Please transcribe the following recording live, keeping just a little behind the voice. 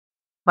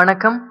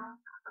வணக்கம்.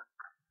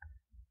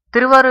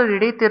 திருவாரூர்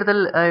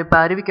இடைத்தேர்தல் இப்ப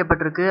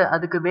அறிவிக்கப்பட்டிருக்கு.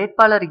 அதுக்கு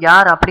வேட்பாளர்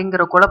யார்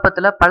அப்படிங்கிற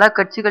குழப்பத்துல பல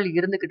கட்சிகள்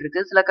இருந்துகிட்டு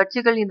இருக்கு. சில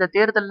கட்சிகள் இந்த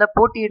தேர்தல்ல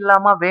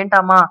போட்டியிடலாமா,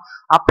 வேண்டாமா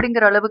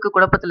அப்படிங்கிற அளவுக்கு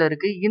குழப்பத்துல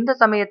இருக்கு. இந்த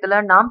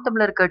சமயத்துல நாம்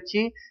தமிழர்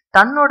கட்சி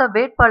தன்னோட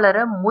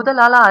வேட்பாளர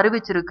முதல் ஆளா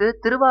அறிவிச்சிருக்கு.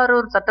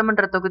 திருவாரூர்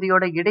சட்டமன்ற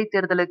தொகுதியோட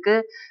இடைத்தேர்தலுக்கு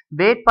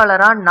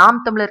வேட்பாளரா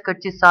நாம் தமிழர்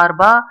கட்சி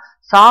சார்பா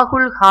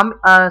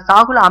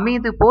சாகுல்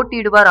அமீது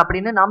போட்டியிடுவார்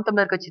அப்படின்னு நாம்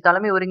தமிழர் கட்சி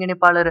தலைமை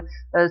ஒருங்கிணைப்பாளர்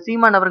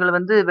சீமான் அவர்கள்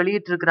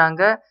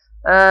வெளியிட்டிருக்கிறாங்க.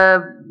 அ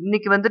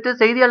இன்னைக்கு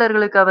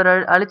செய்தியாளர்களுக்கு அவர்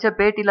அளிச்ச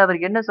பேட்டியில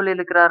அவர் என்ன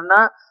சொல்லியிருக்கிறாருன்னா,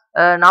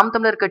 நாம்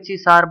தமிழர் கட்சி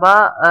சார்பா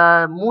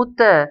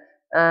மூத்த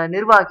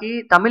நிர்வாகி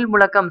தமிழ்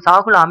முழக்கம்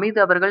சாகுல் அமீது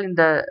அவர்கள்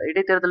இந்த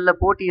இடைத்தேர்தல்ல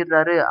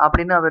போட்டியிடுறாரு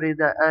அப்படின்னு அவர்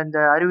இந்த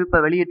அறிவிப்பை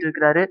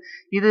வெளியிட்டிருக்கிறாரு.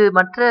 இது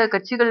மற்ற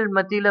கட்சிகள்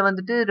மத்தியில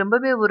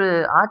ரொம்பவே ஒரு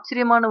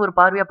ஆச்சரியமான ஒரு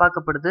பார்வையா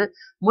பார்க்கப்படுது.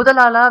 முதல்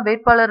ஆளா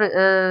வேட்பாளர்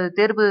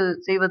தேர்வு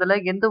செய்வதுல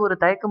எந்த ஒரு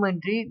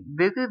தயக்கமுமின்றி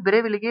வெகு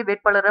விரைவிலேயே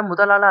வேட்பாளரை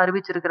முதல் ஆளா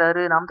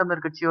அறிவிச்சிருக்கிறாரு நாம்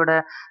தமிழர் கட்சியோட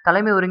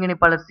தலைமை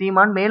ஒருங்கிணைப்பாளர்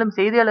சீமான். மேலும்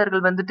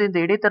செய்தியாளர்கள் இந்த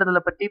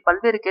இடைத்தேர்தலை பற்றி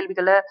பல்வேறு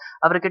கேள்விகளை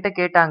அவர்கிட்ட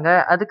கேட்டாங்க.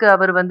 அதுக்கு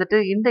அவர்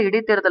இந்த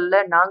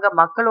இடைத்தேர்தல்ல நாங்க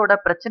மக்களோட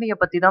பிரச்சனைய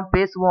பத்தி தான்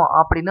பேசுவோம்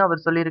அப்படின்னு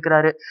அவர்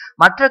சொல்லியிருக்கிறாரு.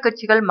 மற்ற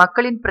கட்சிகள்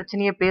மக்களின்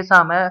பிரச்சனையை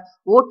பேசாம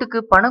ஓட்டுக்கு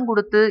பணம்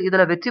கொடுத்து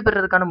இதுல வெற்றி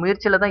பெறதுக்கான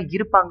முயற்சியில தான்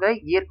இருப்பாங்க.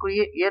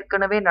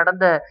 ஏற்கனவே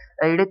நடந்த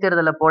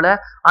இடைத்தேர்தலை போல.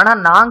 ஆனா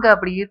நாங்க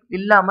அப்படி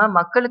இல்லாம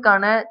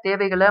மக்களுக்கான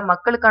தேவைகளை,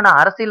 மக்களுக்கான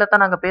அரசியலை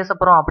தான் நாங்க பேச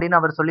போறோம் அப்படின்னு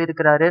அவர்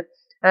சொல்லியிருக்கிறாரு.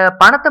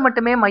 பணத்தை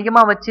மட்டுமே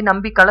மையமா வச்சு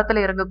நம்பி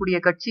களத்துல இறங்கக்கூடிய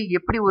கட்சி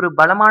எப்படி ஒரு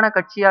பலமான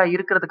கட்சியா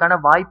இருக்கிறதுக்கான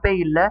வாய்ப்பே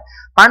இல்ல.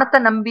 பணத்தை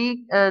நம்பி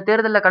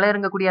தேர்தல்ல கள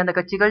இறங்கக்கூடிய அந்த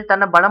கட்சிகள்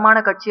தன்னை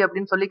பலமான கட்சி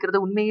அப்படின்னு சொல்லிக்கிறது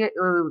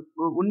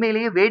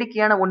உண்மையிலேயே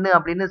வேடிக்கையான ஒண்ணு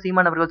அப்படின்னு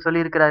சீமான் அவர்கள்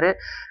சொல்லியிருக்கிறாரு.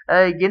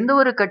 எந்த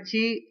ஒரு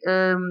கட்சி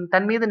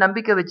தன் மீது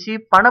நம்பிக்கை வச்சு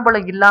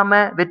பணபலம்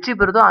இல்லாம வெற்றி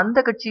பெறுதோ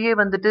அந்த கட்சியே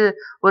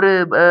ஒரு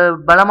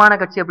பலமான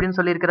கட்சி அப்படின்னு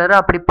சொல்லியிருக்கிறாரு.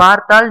 அப்படி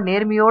பார்த்தால்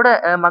நேர்மையோட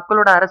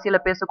மக்களோட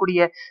அரசியலை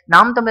பேசக்கூடிய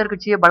நாம் தமிழர்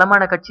கட்சியே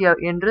பலமான கட்சி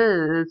என்று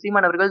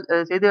சீமான் அவர்கள்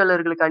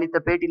செய்தியாளர்களுக்கு அளித்த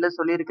பேட்டியில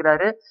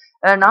சொல்லியிருக்கிறாரு.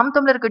 நாம்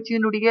தமிழர்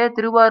கட்சியினுடைய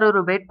திருவாரூர்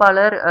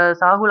வேட்பாளர்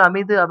சாகுல்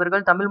அமீது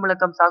அவர்கள், தமிழ்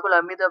முழக்கம் சாகுல்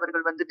அமீது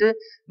அவர்கள்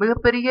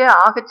மிகப்பெரிய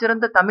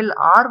ஆகச்சிறந்த தமிழ்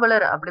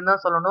ஆர்வலர் அப்படின்னு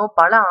தான் சொல்லணும்.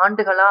 பல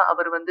ஆண்டுகளா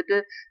அவர்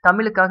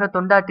தமிழுக்காக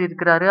தொண்டாற்றி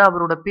இருக்கிறாரு.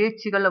 அவரோட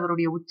பேச்சுகள்,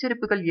 அவருடைய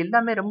உச்சரிப்புகள்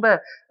எல்லாமே ரொம்ப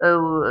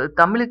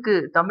தமிழுக்கு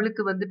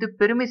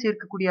பெருமை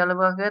சேர்க்கக்கூடிய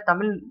அளவாக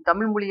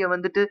தமிழ்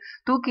மொழியை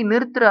தூக்கி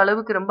நிறுத்துற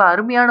அளவுக்கு ரொம்ப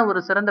அருமையான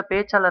ஒரு சிறந்த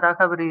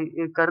பேச்சாளராக அவர்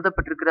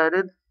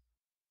கருதப்பட்டிருக்கிறாரு.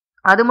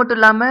 அது மட்டும்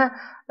இல்லாம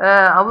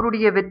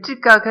அவருடைய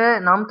வெற்றிக்காக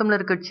நாம்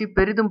தமிழர் கட்சி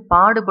பெரிதும்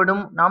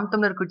பாடுபடும். நாம்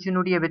தமிழர்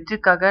கட்சியினுடைய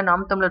வெற்றிக்காக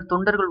நாம் தமிழர்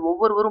தொண்டர்கள்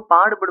ஒவ்வொருவரும்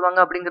பாடுபடுவாங்க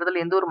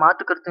அப்படிங்கிறதுல எந்த ஒரு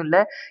மாற்று கருத்தும் இல்ல.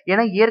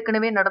 ஏன்னா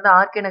ஏற்கனவே நடந்த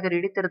ஆர்கே நகர்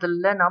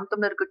இடைத்தேர்தல்ல நாம்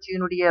தமிழர்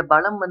கட்சியினுடைய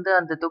பலம்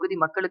அந்த தொகுதி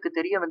மக்களுக்கு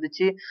தெரிய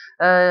வந்துச்சு.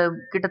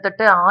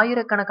 கிட்டத்தட்ட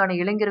ஆயிரக்கணக்கான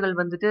இளைஞர்கள்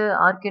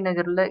ஆர்கே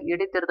நகர்ல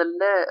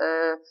இடைத்தேர்தல்ல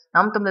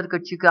நாம் தமிழர்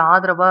கட்சிக்கு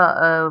ஆதரவா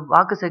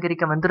வாக்கு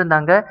சேகரிக்க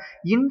வந்திருந்தாங்க.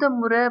 இந்த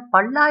முறை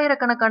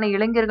பல்லாயிரக்கணக்கான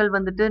இளைஞர்கள்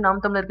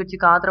நாம் தமிழர்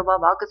கட்சிக்கு ஆதரவா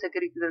வாக்கு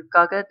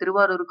சேகரிக்கிறதுக்காக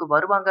திருவாரூருக்கு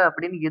வருவாங்க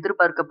அப்படின்னு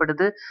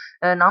எதிர்பார்க்கப்படுது.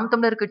 நாம்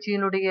தமிழர்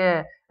கட்சியினுடைய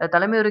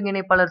தலைமை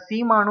ஒருங்கிணைப்பாளர்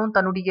சீமானும்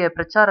தன்னுடைய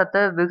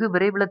பிரச்சாரத்தை வெகு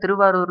விரைவில்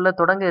திருவாரூர்ல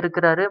தொடங்க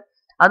இருக்கிறாரு.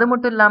 அது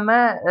மட்டும் இல்லாம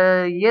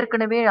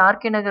ஏற்கனவே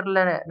ஆர்கே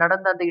நகர்ல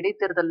நடந்த அந்த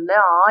இடைத்தேர்தல்ல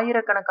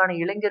ஆயிரக்கணக்கான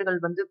இளைஞர்கள்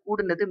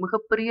கூடுனது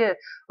மிகப்பெரிய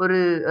ஒரு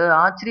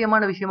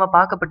ஆச்சரியமான விஷயமா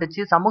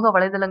பார்க்கப்பட்டுச்சு. சமூக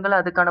வலைதளங்கள்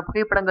அதுக்கான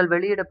புகைப்படங்கள்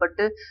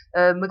வெளியிடப்பட்டு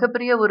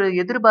மிகப்பெரிய ஒரு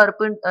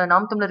எதிர்பார்ப்பு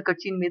நாம் தமிழர்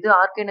கட்சியின் மீது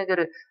ஆர்கே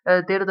நகர்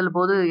தேர்தல்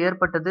போது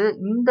ஏற்பட்டது.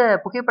 இந்த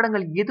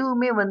புகைப்படங்கள்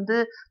எதுவுமே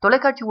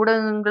தொலைக்காட்சி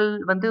ஊடகங்கள்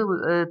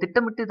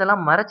திட்டமிட்டு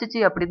இதெல்லாம்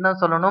மறைச்சிச்சு அப்படின்னு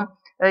தான் சொல்லணும்.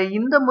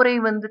 இந்த முறை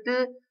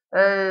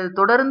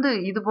தொடர்ந்து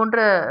இது போன்ற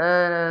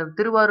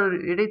திருவாரூர்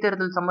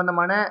இடைத்தேர்தல்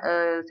சம்பந்தமான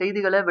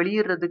செய்திகளை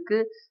வெளியிடுறதுக்கு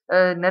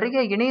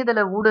நிறைய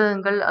இணையதள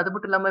ஊடகங்கள், அது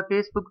மட்டும் இல்லாம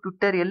Facebook,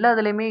 Twitter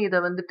எல்லாத்துலயுமே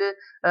இதை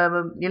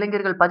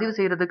இளைஞர்கள் பதிவு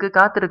செய்யறதுக்கு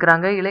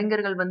காத்திருக்கிறாங்க.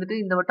 இளைஞர்கள்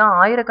இந்த வட்டம்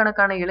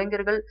ஆயிரக்கணக்கான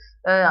இளைஞர்கள்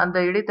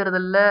அந்த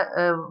இடைத்தேர்தல்ல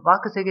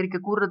வாக்கு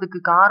சேகரிக்க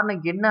கூறுறதுக்கு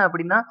காரணம் என்ன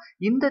அப்படின்னா,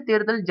 இந்த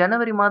தேர்தல்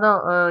ஜனவரி மாதம்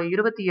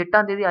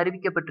 28ஆம் தேதி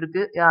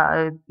அறிவிக்கப்பட்டிருக்கு.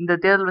 இந்த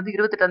தேர்தல்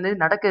 28ஆம் தேதி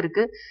நடக்க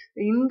இருக்கு.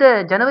 இந்த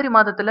ஜனவரி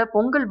மாதத்துல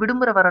பொங்கல்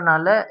விடுமுறை வரனால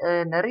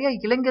நிறைய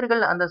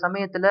இளைஞர்கள் அந்த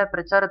சமயத்துல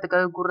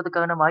பிரச்சாரத்துக்காக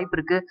கூறுறதுக்கான வாய்ப்பு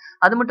இருக்கு.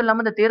 அது மட்டும்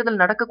இல்லாம இந்த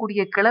தேர்தல்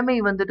நடக்கக்கூடிய கிழமை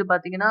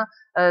பாத்தீங்கன்னா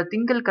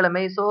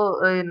திங்கட்கிழமை. சோ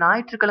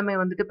ஞாயிற்றுக்கிழமை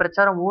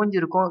பிரச்சாரம்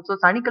ஓஞ்சிருக்கும். சோ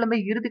சனிக்கிழமை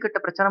இறுதிக்கட்ட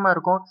பிரச்சாரமா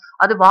இருக்கும்.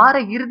 அது வார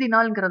இறுதி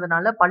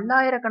நாள்ங்கிறதுனால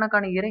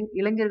பல்லாயிரக்கணக்கான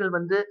இளைஞர்கள்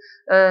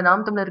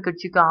நாம் தமிழர்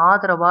கட்சிக்கு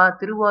ஆதரவா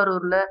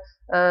திருவாரூர்ல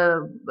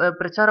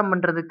பிரச்சாரம்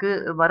பண்றதுக்கு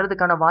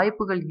வர்றதுக்கான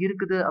வாய்ப்புகள்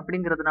இருக்குது.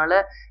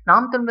 அப்படிங்கிறதுனால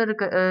நாம்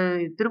தமிழருக்கு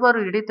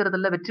திருவாரூர்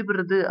இடைத்தேர்தல்ல வெற்றி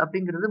பெறுது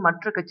அப்படிங்கிறது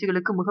மற்ற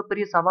கட்சிகளுக்கு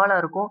மிகப்பெரிய சவாலா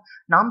இருக்கும்.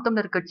 நாம்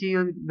தமிழர் கட்சி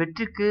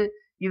வெற்றிக்கு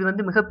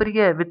இது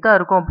மிகப்பெரிய வித்தா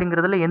இருக்கும்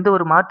அப்படிங்கிறதுல எந்த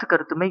ஒரு மாற்று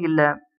கருத்துமே இல்ல.